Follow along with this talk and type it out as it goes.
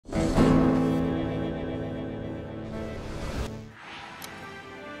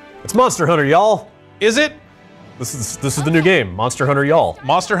It's Monster Hunter, y'all. Is it? This is the new game, Monster Hunter, y'all.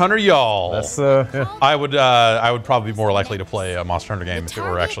 Monster Hunter, y'all. That's yeah. I would probably be more likely to play a Monster Hunter game if it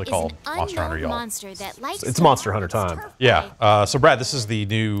were actually called Monster Hunter, y'all. It's Monster Hunter time. Yeah. So Brad, this is the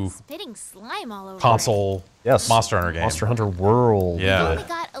new console Monster Hunter game. Monster Hunter World. Yeah.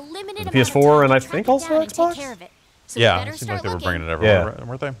 PS4 and I think also Xbox. Yeah, it seemed like they were bringing it everywhere,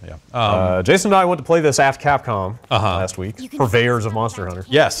 weren't they? Yeah. Jason and I went to play this after Capcom last week. Purveyors of Monster Hunter.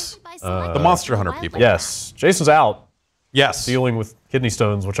 Yes. The Monster Hunter people. Yes. Jason's out. Yes. Dealing with kidney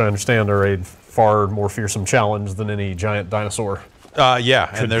stones, which I understand are a far more fearsome challenge than any giant dinosaur. Yeah,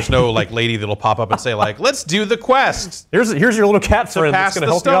 and there's no like lady that'll pop up and say like, "Let's do the quest." Here's your little cat friend that's going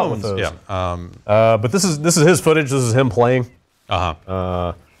to help you out with those. Yeah. But this is his footage. This is him playing.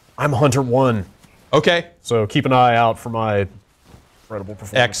 I'm Hunter 1. Okay. So keep an eye out for my incredible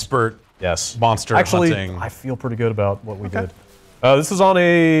performance. Expert. Yes. Monster hunting. Actually, I feel pretty good about what we did. This is on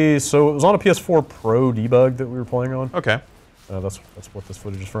it was on a PS4 Pro debug that we were playing on. Okay. That's what this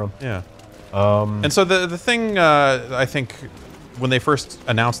footage is from. Yeah. And so the thing I think when they first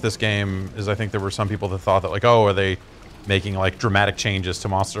announced this game is I think there were some people that thought that like, oh, are they making like dramatic changes to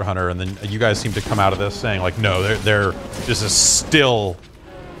Monster Hunter? And then you guys seem to come out of this saying like, no, this is still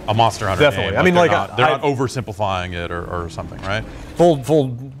a Monster Hunter Definitely. game. I mean, they're not oversimplifying it or something, right?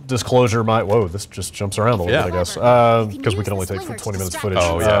 Full disclosure, whoa, this just jumps around a little bit, I guess, because we can only take 20 minutes footage.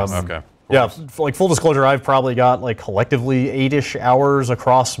 Oh yeah, okay. Yeah, like full disclosure, I've probably got like collectively 8-ish hours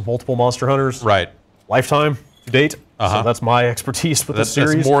across multiple Monster Hunters. Right. Lifetime to date. So that's my expertise with this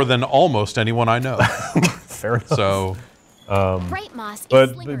series. That's more than almost anyone I know. Fair enough. So.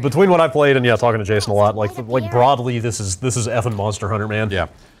 But between what I played and talking to Jason a lot, like broadly, this is effing Monster Hunter, man. Yeah.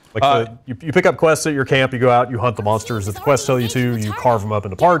 Like you pick up quests at your camp, you go out, you hunt the monsters that the quests tell you to, you carve them up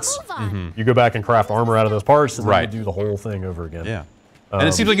into parts, you go back and craft armor out of those parts, and then you do the whole thing over again. Yeah. And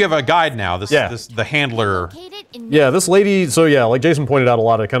it seems like you have a guide now. The handler. Yeah, this lady. So yeah, like Jason pointed out, a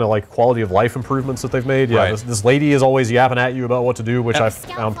lot of kind of like quality of life improvements that they've made. Yeah, this lady is always yapping at you about what to do, which I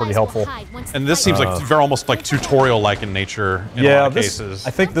found pretty helpful. And this seems like they're almost like tutorial-like in nature in a lot of cases.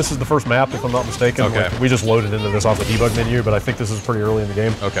 I think this is the first map, if I'm not mistaken. Okay. Like, we just loaded into this off the debug menu, but I think this is pretty early in the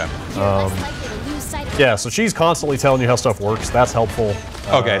game. Okay. Yeah, so she's constantly telling you how stuff works. That's helpful.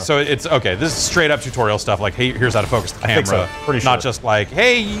 Okay, so it's okay. This is straight up tutorial stuff. Like, hey, here's how to focus the camera. So. Pretty sure. Not just like,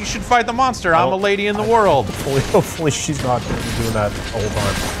 hey, you should fight the monster. I'm a lady in the world. Hopefully, she's not going to be doing that the whole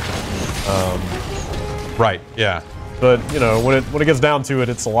time. Right. Yeah. But when it gets down to it,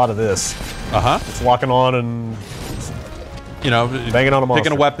 it's a lot of this. It's locking on and banging on a monster.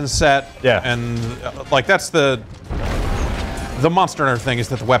 Picking a weapon set. Yeah. And like that's the Monster Hunter thing is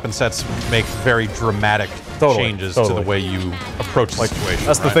that the weapon sets make very dramatic changes to the way you approach the situation.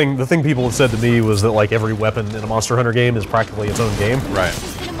 That's the thing. The thing people have said to me was that like every weapon in a Monster Hunter game is practically its own game. Right.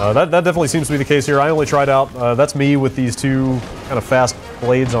 That definitely seems to be the case here. I only tried out. That's me with these two kind of fast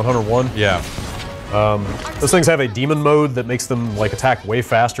blades on Hunter 1. Yeah. Those things have a demon mode that makes them like attack way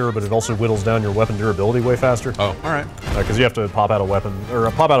faster, but it also whittles down your weapon durability way faster. Oh, all right. Because you have to pop out of weapon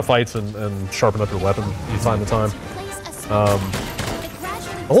or pop out of fights and sharpen up your weapon from time to time.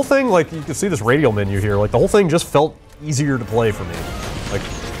 The whole thing, like you can see this radial menu here, like the whole thing just felt easier to play for me. Like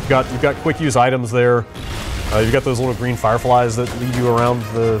you've got quick use items there. You've got those little green fireflies that lead you around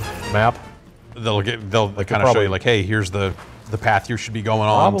the map. They'll kind of show you like, hey, here's the path you should be going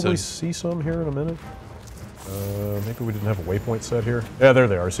on. Probably see some here in a minute. Maybe we didn't have a waypoint set here. Yeah, there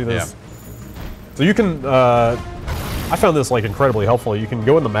they are. See those? Yeah. So you can. I found this like incredibly helpful. You can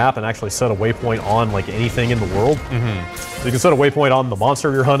go in the map and actually set a waypoint on like anything in the world. So you can set a waypoint on the monster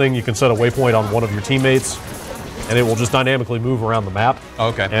you're hunting. You can set a waypoint on one of your teammates, and it will just dynamically move around the map.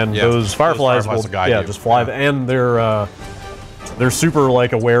 Okay. And those fireflies will just fly. And they're super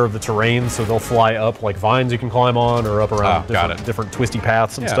like aware of the terrain, so they'll fly up like vines you can climb on, or up around different twisty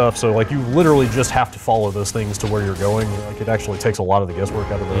paths and stuff. So like you literally just have to follow those things to where you're going. Like it actually takes a lot of the guesswork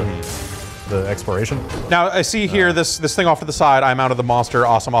out of the exploration. Now I see here this thing off to the side. I mounted the monster.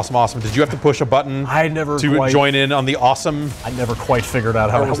 Awesome, awesome, awesome. Did you have to push a button? To join in on the awesome. I never quite figured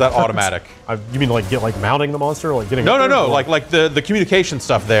out how. Or was that automatic? You mean like mounting the monster, like getting? No. Like the communication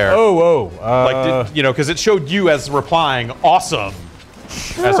stuff there. Like because it showed you as replying awesome.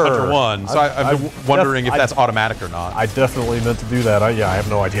 Sure. As Hunter 1. So I'm wondering if that's automatic or not. I definitely meant to do that. I have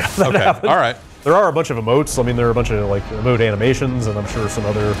no idea. Okay. Happened. All right. There are a bunch of emotes. I mean, there are a bunch of like emote animations, and I'm sure some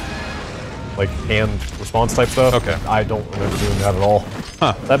other like hand response type stuff. Okay. I don't remember doing that at all.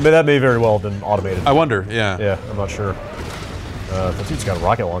 Huh. That may very well have been automated. I wonder. Yeah. Yeah, I'm not sure. That dude's got a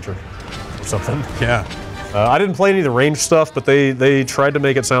rocket launcher or something. Yeah. I didn't play any of the ranged stuff, but they tried to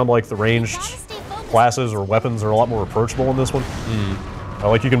make it sound like the ranged classes or weapons are a lot more approachable in this one.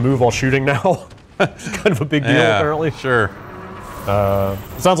 Like you can move while shooting now. It's kind of a big deal, apparently. Sure.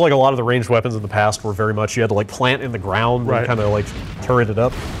 It sounds like a lot of the ranged weapons in the past were very much you had to like plant in the ground and kind of like turret it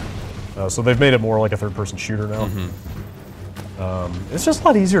up. So they've made it more like a third-person shooter now. It's just a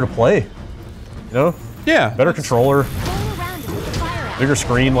lot easier to play. You know? Yeah. Better controller. Bigger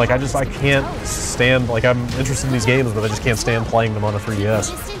screen. Like I can't stand. Like I'm interested in these games, but I just can't stand playing them on a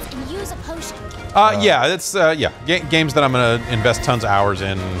 3DS. Yeah, it's games that I'm gonna invest tons of hours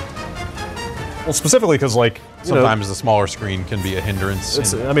in. Well, specifically because like sometimes the smaller screen can be a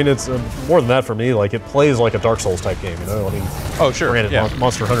hindrance. I mean, it's more than that for me. Like it plays like a Dark Souls type game. You know, I mean. Oh sure. Granted,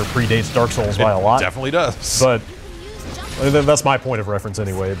 Monster Hunter predates Dark Souls by a lot. Definitely does. But I mean, that's my point of reference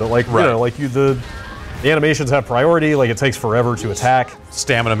anyway. But like you know, like the animations have priority. Like it takes forever to attack.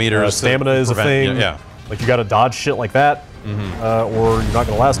 Stamina meters. Stamina is a thing. Yeah. Like you got to dodge shit like that, or you're not going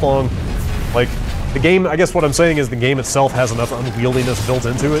to last long. Like the game. I guess what I'm saying is the game itself has enough unwieldiness built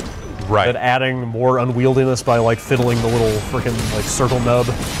into it. Right. That adding more unwieldiness by like fiddling the little freaking like circle nub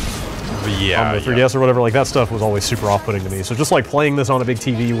on the 3DS or whatever, like that stuff was always super off-putting to me. So just like playing this on a big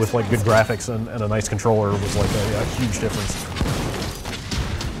TV with like good graphics and a nice controller was like a huge difference.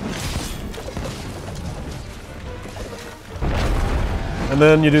 And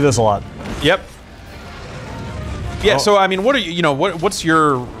then you do this a lot. Yep. Yeah. So I mean, what are you? What's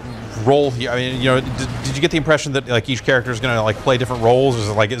your role here? I mean, did you get the impression that like each character is gonna like play different roles?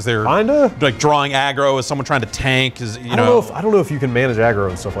 Is there kinda like drawing aggro? Is someone trying to tank? I don't know if you can manage aggro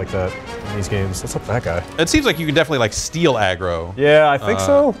and stuff like that in these games. What's up with that guy? It seems like you can definitely like steal aggro. Yeah, I think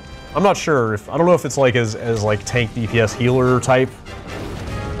so. I'm not sure. I don't know if it's like as like tank DPS healer type.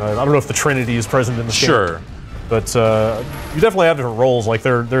 I don't know if the Trinity is present in the game. Sure. But you definitely have different roles. Like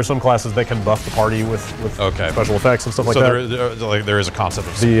there's some classes that can buff the party with special effects and stuff like that. So there is a concept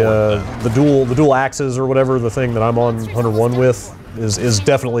of support. The dual axes or whatever, the thing that I'm on Hunter 1 with is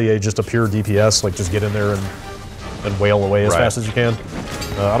definitely just a pure DPS. Like just get in there and wail away as fast as you can.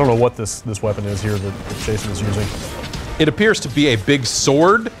 I don't know what this weapon is here that Jason is using. It appears to be a big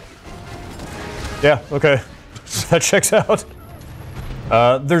sword. Yeah. Okay. That checks out.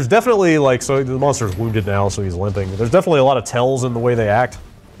 There's definitely like, so the monster's wounded now, so he's limping. There's definitely a lot of tells in the way they act.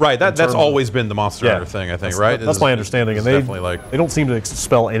 Right, that's always been the Monster Hunter thing, I think, right? That's my understanding, and they don't seem to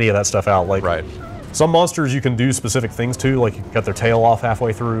spell any of that stuff out. Like, some monsters you can do specific things to, like you can cut their tail off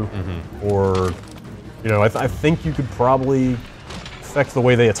halfway through, or, I think you could probably affect the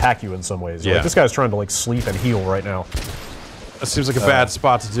way they attack you in some ways. Yeah. Like, this guy's trying to like sleep and heal right now. That seems like a bad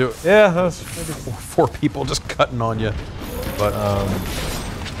spot to do it. Yeah, that's maybe four people just cutting on you. But I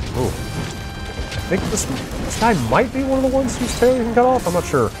think this guy might be one of the ones whose tail you can cut off. I'm not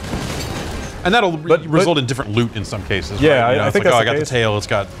sure. And that'll result in different loot in some cases. Yeah, right? I think like, that's I got the tail. It's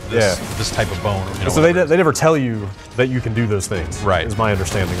got this type of bone. So they never tell you that you can do those things. Right, is my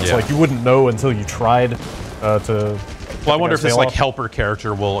understanding. It's like you wouldn't know until you tried to. Well, I wonder if this like helper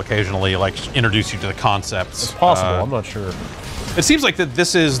character will occasionally like introduce you to the concepts. It's possible. I'm not sure. It seems like that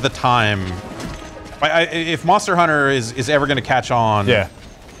this is the time. If Monster Hunter is ever going to catch on,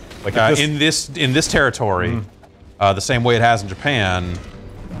 like in this territory, the same way it has in Japan,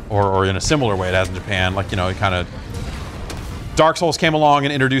 or in a similar way it has in Japan, like it kind of Dark Souls came along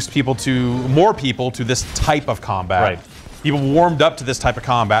and introduced more people to this type of combat. Right. People warmed up to this type of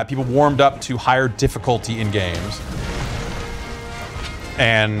combat. People warmed up to higher difficulty in games,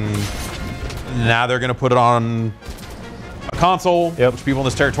 and now they're going to put it on a console, which people in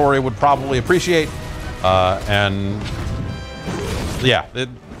this territory would probably appreciate. And yeah, it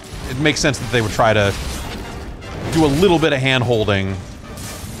makes sense that they would try to do a little bit of hand-holding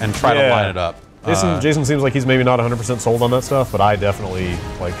and try to line it up. Jason seems like he's maybe not 100% sold on that stuff, but I definitely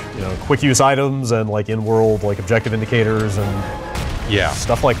like quick use items and like in-world like objective indicators and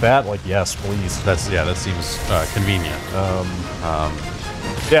stuff like that. Like yes, please. That seems convenient.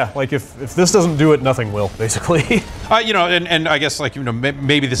 Yeah, like if this doesn't do it, nothing will, basically. And I guess like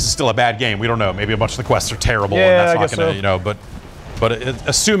maybe this is still a bad game. We don't know. Maybe a bunch of the quests are terrible, and Yeah, that's not gonna But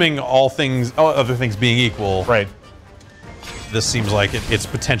assuming all other things being equal, right? This seems like it's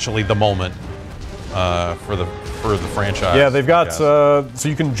potentially the moment for the franchise. Yeah, they've got so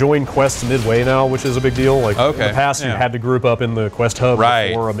you can join quests midway now, which is a big deal. Like in the past, you had to group up in the quest hub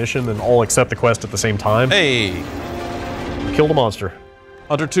before a mission and all accept the quest at the same time. Hey, you killed a monster.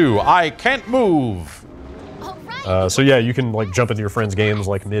 Hunter 2, I can't move. So yeah, you can like jump into your friends' games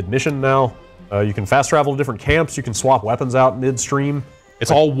like mid-mission now. You can fast travel to different camps. You can swap weapons out midstream.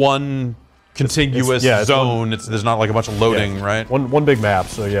 It's all one contiguous zone. There's not like a bunch of loading, right? One big map.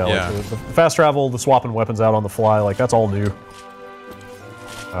 So yeah, like the fast travel, the swapping weapons out on the fly, like that's all new.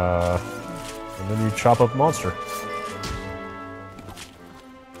 And then you chop up a monster.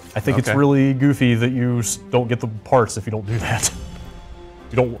 I think it's really goofy that you don't get the parts if you don't do that.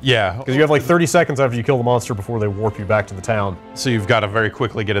 You don't. Yeah. Because you have like 30 seconds after you kill the monster before they warp you back to the town. So you've got to very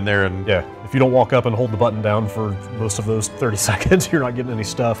quickly get in there and... Yeah. If you don't walk up and hold the button down for most of those 30 seconds, you're not getting any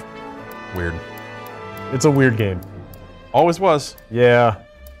stuff. Weird. It's a weird game. Always was. Yeah.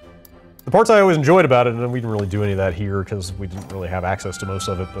 The parts I always enjoyed about it, and we didn't really do any of that here because we didn't really have access to most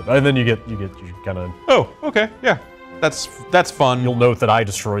of it. But and then you kind of. Oh, okay, yeah, that's fun. You'll note that I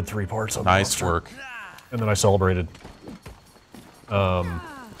destroyed 3 parts of the Nice monster. work. And then I celebrated. Yeah,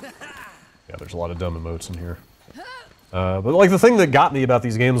 there's a lot of dumb emotes in here. But like the thing that got me about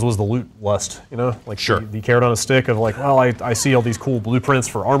these games was the loot lust, you know? Like the carrot on a stick of like, well, I see all these cool blueprints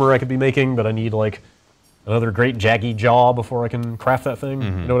for armor I could be making, but I need like another great jaggy jaw before I can craft that thing. You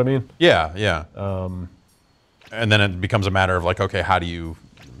know what I mean? Yeah, yeah. And then it becomes a matter of like, okay, how do you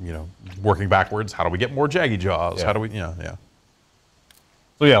know, working backwards, how do we get more jaggy jaws? Yeah. How do we, yeah.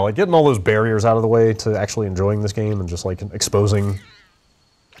 So yeah, like getting all those barriers out of the way to actually enjoying this game and just like exposing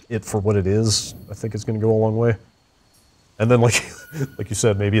it for what it is, I think is going to go a long way. And then like you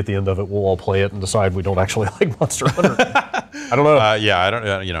said, maybe at the end of it, we'll all play it and decide we don't actually like Monster Hunter. I don't know. Yeah, I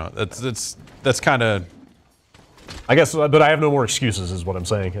don't, you know, that's kind of... I guess, but I have no more excuses is what I'm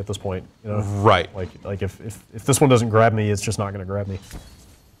saying at this point. You know? Right. Like if this one doesn't grab me, it's just not going to grab me.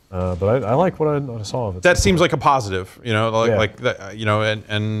 But I like what I saw of it. That seems like a positive, you know, like that, you know,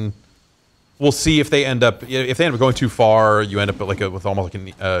 and we'll see if they end up going too far. You end up with almost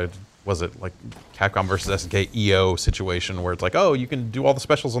like an was it like Capcom versus SNK EO situation where it's like, oh, you can do all the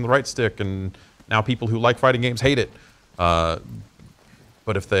specials on the right stick, and now people who like fighting games hate it. But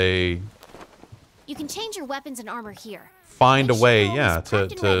if they you can change your weapons and armor here. Find a way, yeah,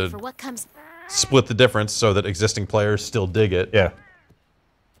 to for what comes. Split the difference so that existing players still dig it. Yeah.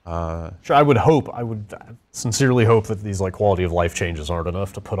 Sure, I would sincerely hope that these like quality of life changes aren't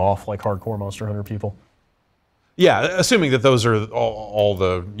enough to put off like hardcore Monster Hunter people. Yeah, assuming that those are all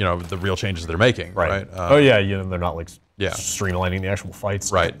the, you know, the real changes they're making, right? Oh yeah, you know, they're not like yeah. streamlining the actual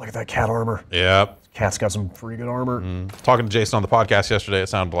fights. Right. Look at that cat armor. Yep. Cat's got some pretty good armor. Talking to Jason on the podcast yesterday, it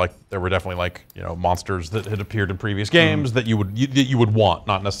sounded like there were definitely like, you know, monsters that had appeared in previous games that you would want,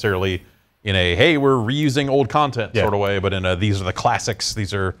 not necessarily in a hey, we're reusing old content sort of way, but in a these are the classics.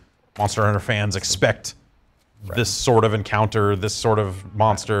 These are Monster Hunter fans expect this sort of encounter, this sort of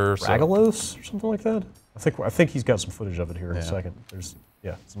monster. Ragalos or something like that. I think he's got some footage of it here in a second. There's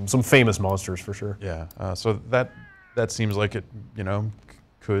some famous monsters for sure. Yeah. So that seems like it, you know,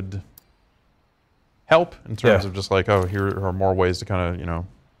 could help in terms of just like, oh, here are more ways to kind of, you know,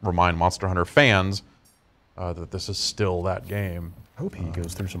 remind Monster Hunter fans that this is still that game. I hope he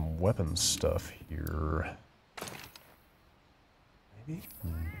goes through some weapons stuff here. Maybe.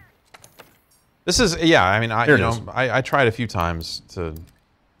 This is I mean, I tried a few times to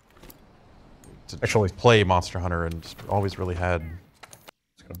actually play Monster Hunter and just always really had.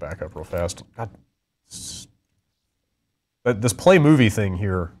 Just gonna back up real fast. God. This play movie thing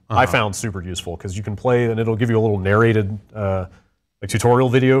here, I found super useful because you can play and it'll give you a little narrated like tutorial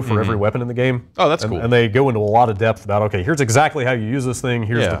video for every weapon in the game. Oh, that's cool. And they go into a lot of depth about, okay, here's exactly how you use this thing,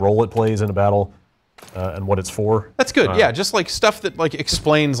 here's the role it plays in a battle, and what it's for. That's good, yeah, just like stuff that like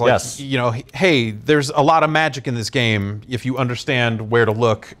explains like, you know, hey, there's a lot of magic in this game if you understand where to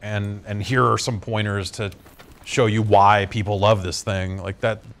look, and here are some pointers to show you why people love this thing. Like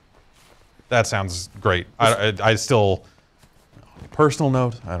that sounds great. I still, personal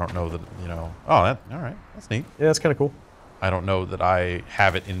note, I don't know that, you know, all right, that's neat. Yeah, that's kind of cool. I don't know that I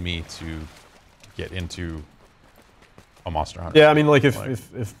have it in me to get into a Monster Hunter. Yeah, I mean, like if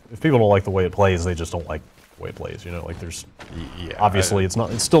people don't like the way it plays, they just don't like the way it plays. You know, like there's obviously it's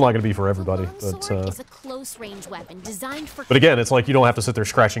still not going to be for everybody. But it's a close range weapon designed for. But again, it's like you don't have to sit there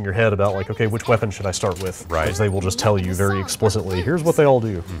scratching your head about like, okay, which weapon should I start with? Right. Because they will just tell you very explicitly, here's what they all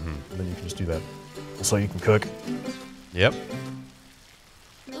do, and then you can just do that. So you can cook. Yep.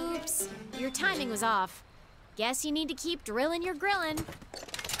 Oops, your timing was off. Guess you need to keep drilling your grillin'.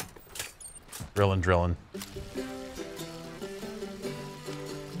 Drilling.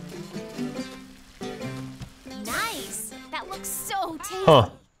 Nice. That looks so tasty. Huh.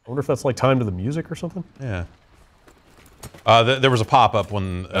 I wonder if that's like timed to the music or something. Yeah. There was a pop-up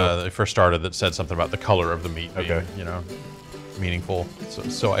when they first started that said something about the color of the meat being, you know, meaningful.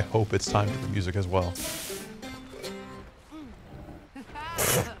 So I hope it's timed to the music as well.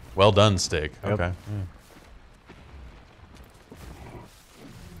 Well done, steak. Yep. Okay.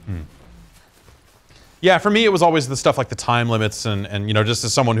 Yeah, for me it was always the stuff like the time limits and you know, just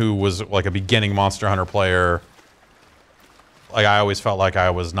as someone who was like a beginning Monster Hunter player, like I always felt like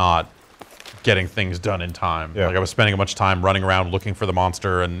I was not getting things done in time. Yeah. Like I was spending a bunch of time running around looking for the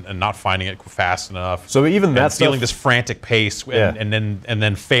monster and not finding it fast enough. So even that feeling stuff, this frantic pace and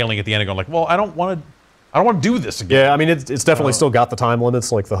then failing at the end and going like, well, I don't want to do this again. Yeah, I mean, it's definitely still got the time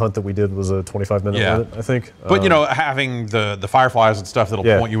limits. Like the hunt that we did was a 25-minute limit, I think. But you know, having the fireflies and stuff that'll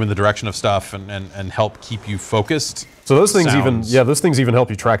point you in the direction of stuff and help keep you focused. So those things those things even help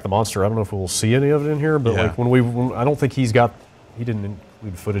you track the monster. I don't know if we'll see any of it in here, but like I don't think he didn't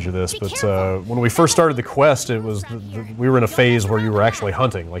include footage of this, but when we first started the quest, it was we were in a phase where you were actually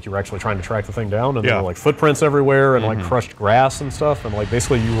hunting, like you were actually trying to track the thing down, and there were like footprints everywhere and like crushed grass and stuff, and like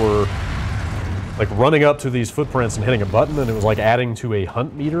basically you were like running up to these footprints and hitting a button, and it was like adding to a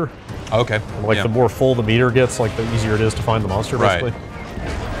hunt meter. Okay. And like the more full the meter gets, like the easier it is to find the monster, basically.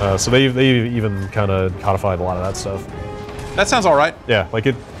 So they even kind of codified a lot of that stuff. That sounds all right. Yeah, like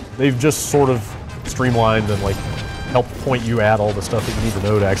they've just sort of streamlined and like helped point you at all the stuff that you need to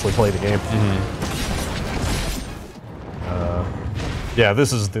know to actually play the game. Yeah,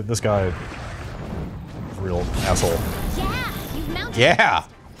 this guy is a real asshole. Yeah, you've mounted. Yeah.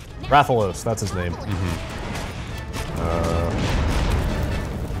 Rathalos, that's his name.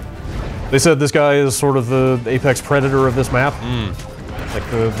 They said this guy is sort of the apex predator of this map. Like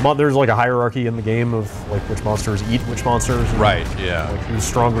there's like a hierarchy in the game of like which monsters eat which monsters. And, right. Yeah. Like who's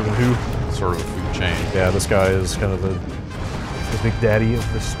stronger than who. Sort of a food chain. Yeah, this guy is kind of the big daddy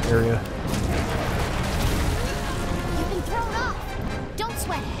of this area. You've been thrown off. Don't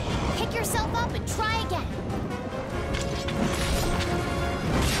sweat it. Pick yourself up and try again.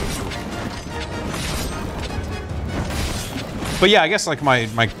 But yeah, I guess like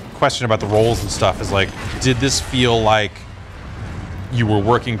my question about the roles and stuff is like, did this feel like you were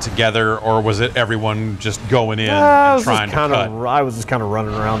working together, or was it everyone just going in and trying to cut? I was just kind of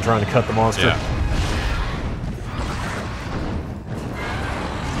running around trying to cut the monster. Yeah.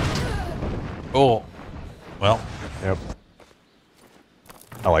 Oh, well. Yep.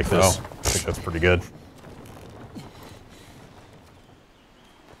 I like this. I think that's pretty good.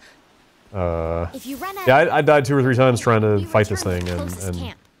 If you run out Yeah, I died 2 or 3 times trying to you fight this return to thing, the closest and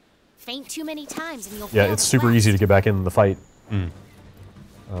camp. Faint too many times and you'll yeah, fail it's the super quest. easy to get back in the fight.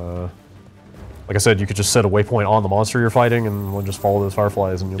 Like I said, you could just set a waypoint on the monster you're fighting, and we'll just follow those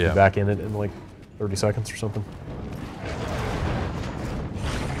fireflies, and you'll be back in it in like 30 seconds or something.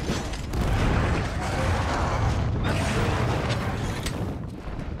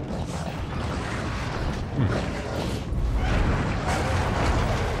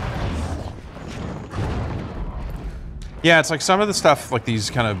 Yeah, it's like some of the stuff, like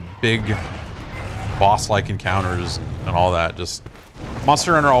these kind of big boss-like encounters and all that, just...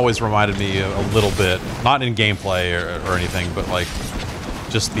 Monster Hunter always reminded me a little bit, not in gameplay or anything, but like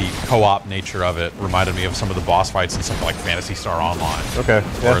just the co-op nature of it reminded me of some of the boss fights in something like Phantasy Star Online. Okay.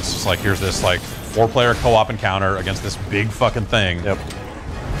 Where it's just like, here's this like 4-player co-op encounter against this big fucking thing. Yep.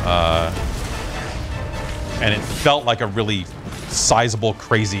 And it felt like a really sizable,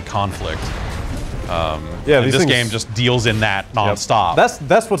 crazy conflict. Yeah, and this game just deals in that nonstop.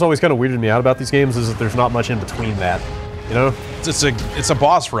 That's what's always kind of weirded me out about these games, is that there's not much in between that. You know? It's a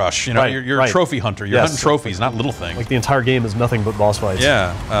boss rush. You know, you're a trophy hunter. You're hunting trophies, not little things. Like the entire game is nothing but boss fights.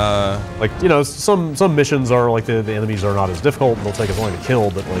 Yeah. Like, you know, some missions are like the enemies are not as difficult and they'll take as long to kill,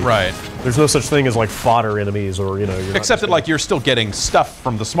 but like there's no such thing as like fodder enemies, or you know. Except that like you're still getting stuff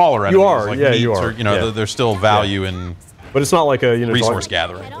from the smaller enemies. You are, like yeah, meat you are. Or, you know, there's still value in. But it's not like a resource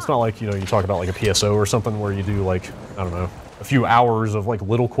gathering. It's not like, you know, you talk about like a PSO or something where you do like, I don't know, a few hours of like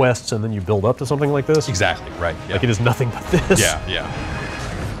little quests and then you build up to something like this. Exactly, right. Yeah. Like it is nothing but this. Yeah, yeah.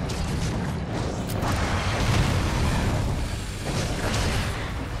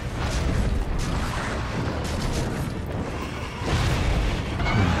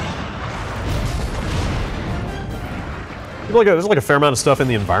 There's like a fair amount of stuff in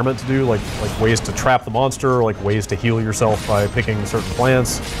the environment to do, like ways to trap the monster, like ways to heal yourself by picking certain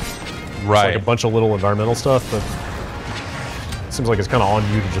plants. Right. It's like a bunch of little environmental stuff, but it seems like it's kind of on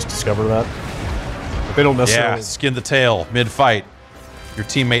you to just discover that. But they don't necessarily. Yeah, skin the tail mid-fight. Your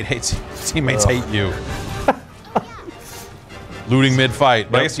teammates hate you. Looting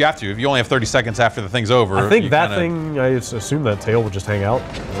mid-fight. But I guess you have to. If you only have 30 seconds after the thing's over. I think that thing, I assume that tail would just hang out.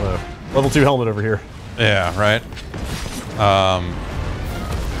 Level 2 helmet over here. Yeah, right.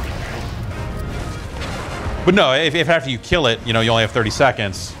 But no, if after you kill it, you know, you only have 30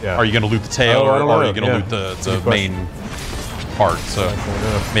 seconds, are you going to loot the tail, or are you going to loot the main part? So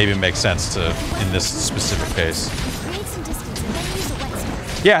maybe it makes sense to, in this specific case.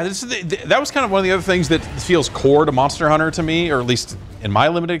 Yeah, that was kind of one of the other things that feels core to Monster Hunter to me, or at least in my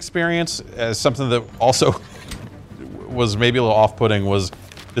limited experience, as something that also was maybe a little off-putting, was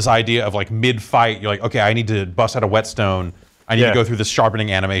this idea of like mid-fight, you're like, okay, I need to bust out a whetstone. I need to go through this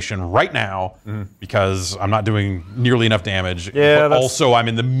sharpening animation right now because I'm not doing nearly enough damage. Yeah, but also I'm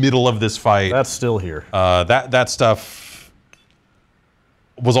in the middle of this fight. That's still here. That stuff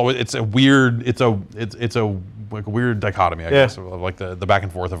was always it's a weird like a weird dichotomy, I guess, of like the back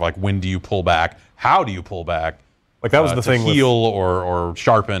and forth of like when do you pull back, how do you pull back, like that was the thing heal or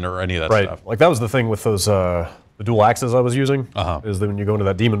sharpen or any of that stuff. Like that was the thing with those the dual axes I was using. Is that when you go into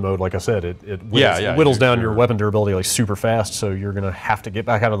that demon mode, like I said, it whittles down your weapon durability like super fast, so you're gonna have to get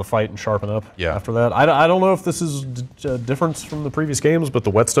back out of the fight and sharpen up after that. I don't know if this is a difference from the previous games, but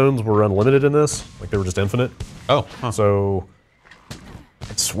the whetstones were unlimited in this, like they were just infinite. So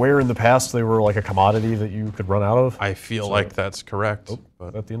I swear in the past they were like a commodity that you could run out of. I feel like that's correct.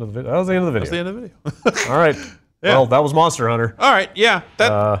 But at the end of the video, that was the end of the video. That's the end of the video. All right. Yeah. Well, that was Monster Hunter. All right, yeah,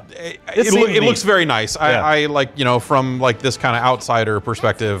 that it looks very nice. I like, you know, from like this kind of outsider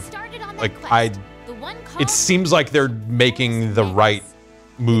perspective, like it seems like they're making the right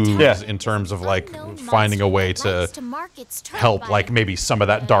moves in terms of like finding a way to help like maybe some of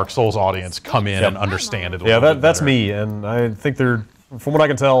that Dark Souls audience come in and understand it. That's me, and I think they're, from what I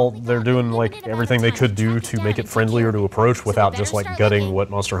can tell, they're doing like everything they could do to make it friendlier to approach without just like gutting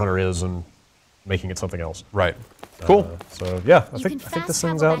what Monster Hunter is and making it something else. Right. Cool. So yeah, I think this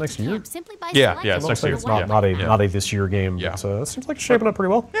thing's out next year. Yeah, it's next year. It's not a this year game. But it seems like it's shaping up pretty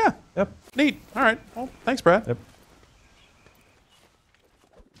well. Yeah. Yep. Neat. All right. Well, thanks, Brad. Yep.